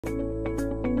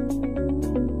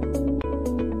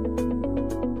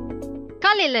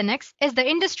Kali Linux is the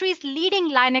industry's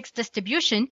leading Linux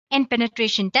distribution in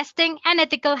penetration testing and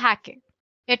ethical hacking.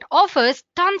 It offers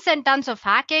tons and tons of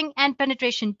hacking and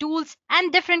penetration tools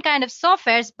and different kind of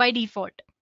softwares by default.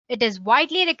 It is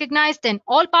widely recognized in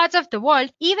all parts of the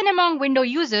world, even among Windows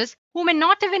users who may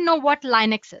not even know what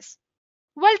Linux is.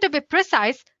 Well, to be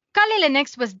precise, Kali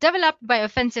Linux was developed by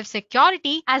Offensive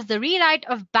Security as the rewrite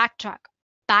of Backtrack.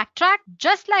 Backtrack,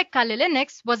 just like Kali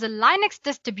Linux, was a Linux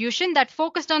distribution that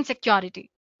focused on security.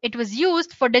 It was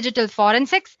used for digital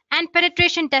forensics and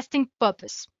penetration testing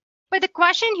purpose. But the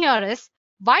question here is,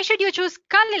 why should you choose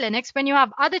Kali Linux when you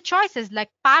have other choices like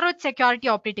Parrot Security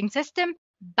Operating System,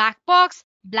 Backbox,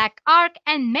 Black Arc,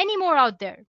 and many more out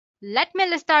there? Let me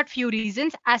list out few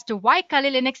reasons as to why Kali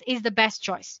Linux is the best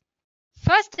choice.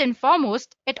 First and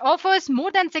foremost, it offers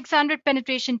more than 600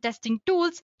 penetration testing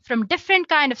tools from different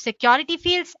kind of security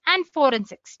fields and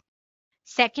forensics.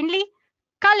 Secondly,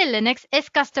 Kali Linux is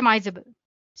customizable.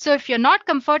 So if you're not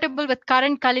comfortable with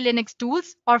current Kali Linux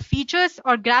tools or features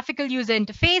or graphical user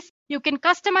interface, you can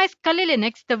customize Kali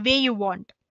Linux the way you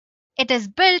want. It is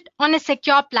built on a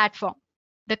secure platform.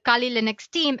 The Kali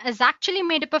Linux team is actually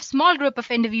made up of a small group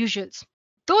of individuals.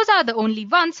 Those are the only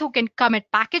ones who can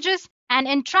commit packages and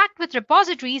interact with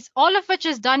repositories, all of which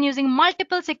is done using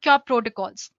multiple secure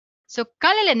protocols. So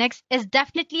Kali Linux is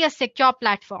definitely a secure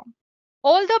platform.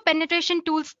 Although penetration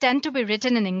tools tend to be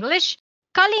written in English,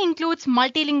 Kali includes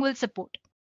multilingual support.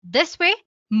 This way,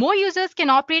 more users can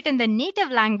operate in their native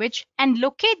language and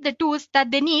locate the tools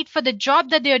that they need for the job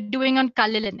that they are doing on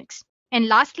Kali Linux. And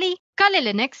lastly, Kali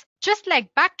Linux, just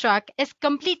like Backtrack, is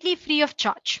completely free of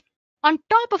charge. On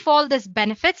top of all these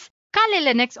benefits, Kali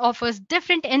Linux offers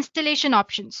different installation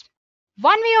options.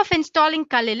 One way of installing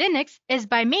Kali Linux is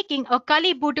by making a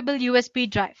Kali bootable USB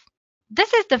drive.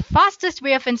 This is the fastest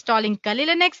way of installing Kali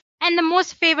Linux and the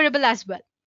most favorable as well.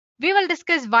 We will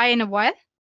discuss why in a while.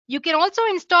 You can also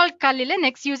install Kali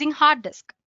Linux using hard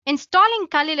disk. Installing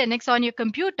Kali Linux on your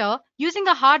computer using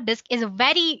a hard disk is a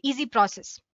very easy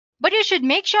process. But you should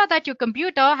make sure that your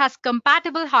computer has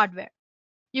compatible hardware.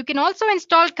 You can also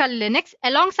install Kali Linux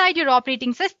alongside your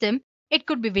operating system. It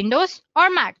could be Windows or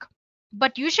Mac.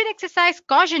 But you should exercise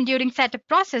caution during setup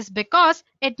process because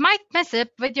it might mess up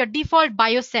with your default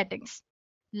BIOS settings.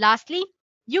 Lastly,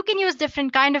 you can use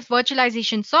different kind of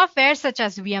virtualization software such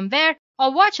as VMware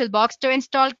or VirtualBox to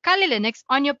install Kali Linux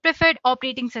on your preferred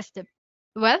operating system.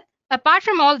 Well, apart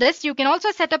from all this, you can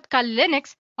also set up Kali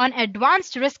Linux on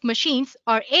advanced RISC machines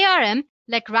or ARM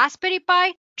like Raspberry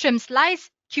Pi, TrimSlice,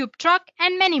 CubeTruck,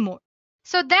 and many more.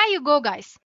 So there you go,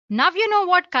 guys. Now you know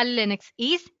what Kali Linux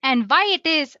is and why it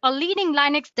is a leading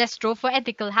Linux distro for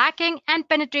ethical hacking and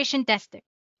penetration testing.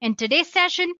 In today's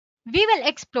session, we will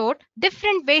explore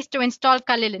different ways to install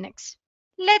Kali Linux.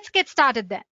 Let's get started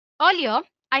then. Earlier,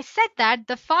 I said that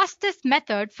the fastest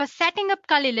method for setting up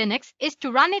Kali Linux is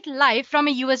to run it live from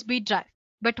a USB drive.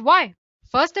 But why?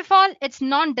 First of all, it's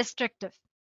non-destructive.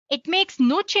 It makes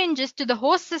no changes to the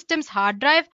host system's hard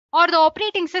drive or the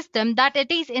operating system that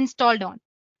it is installed on.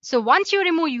 So once you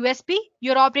remove USB,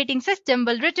 your operating system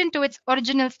will return to its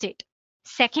original state.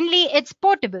 Secondly, it's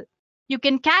portable. You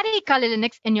can carry Kali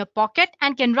Linux in your pocket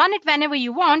and can run it whenever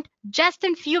you want, just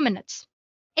in few minutes.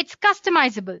 It's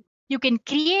customizable. You can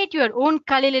create your own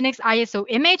Kali Linux ISO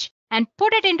image and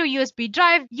put it into USB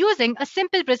drive using a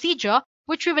simple procedure,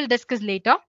 which we will discuss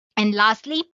later. And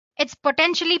lastly, it's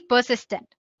potentially persistent.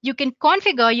 You can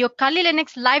configure your Kali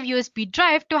Linux live USB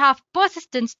drive to have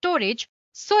persistent storage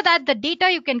so that the data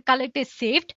you can collect is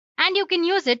saved and you can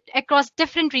use it across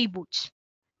different reboots.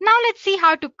 Now let's see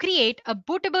how to create a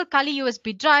bootable Kali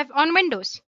USB drive on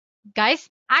Windows. Guys,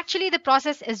 actually the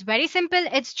process is very simple.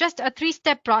 It's just a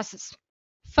 3-step process.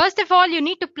 First of all, you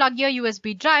need to plug your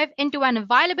USB drive into an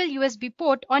available USB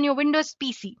port on your Windows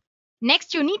PC.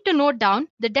 Next, you need to note down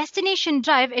the destination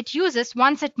drive it uses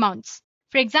once it mounts.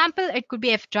 For example, it could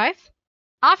be F drive.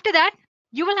 After that,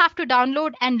 you will have to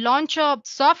download and launch a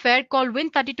software called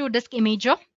Win32 Disk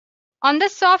Imager. On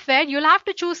this software, you'll have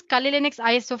to choose Kali Linux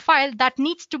ISO file that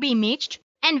needs to be imaged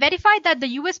and verify that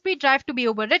the USB drive to be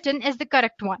overwritten is the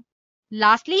correct one.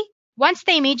 Lastly, once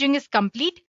the imaging is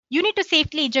complete, you need to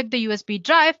safely eject the USB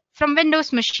drive from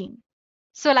Windows machine.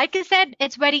 So like I said,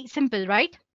 it's very simple,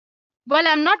 right? Well,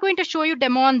 I'm not going to show you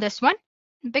demo on this one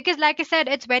because like I said,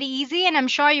 it's very easy and I'm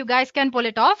sure you guys can pull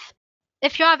it off.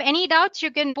 If you have any doubts,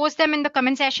 you can post them in the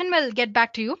comment section. We'll get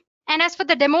back to you. And as for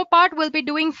the demo part, we'll be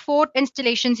doing 4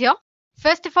 installations here.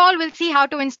 First of all, we'll see how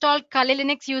to install Kali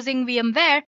Linux using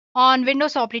VMware on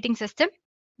Windows operating system.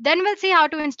 Then we'll see how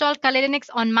to install Kali Linux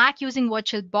on Mac using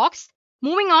VirtualBox.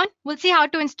 Moving on, we'll see how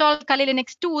to install Kali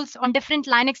Linux tools on different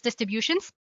Linux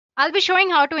distributions. I'll be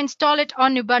showing how to install it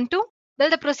on Ubuntu Well,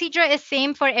 the procedure is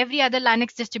same for every other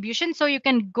Linux distribution, so you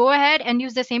can go ahead and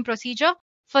use the same procedure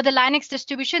for the Linux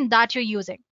distribution that you're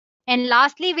using. And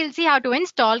lastly, we'll see how to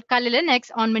install Kali Linux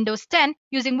on Windows 10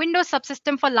 using Windows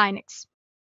Subsystem for Linux.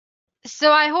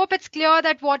 So I hope it's clear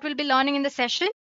that what we'll be learning in the session.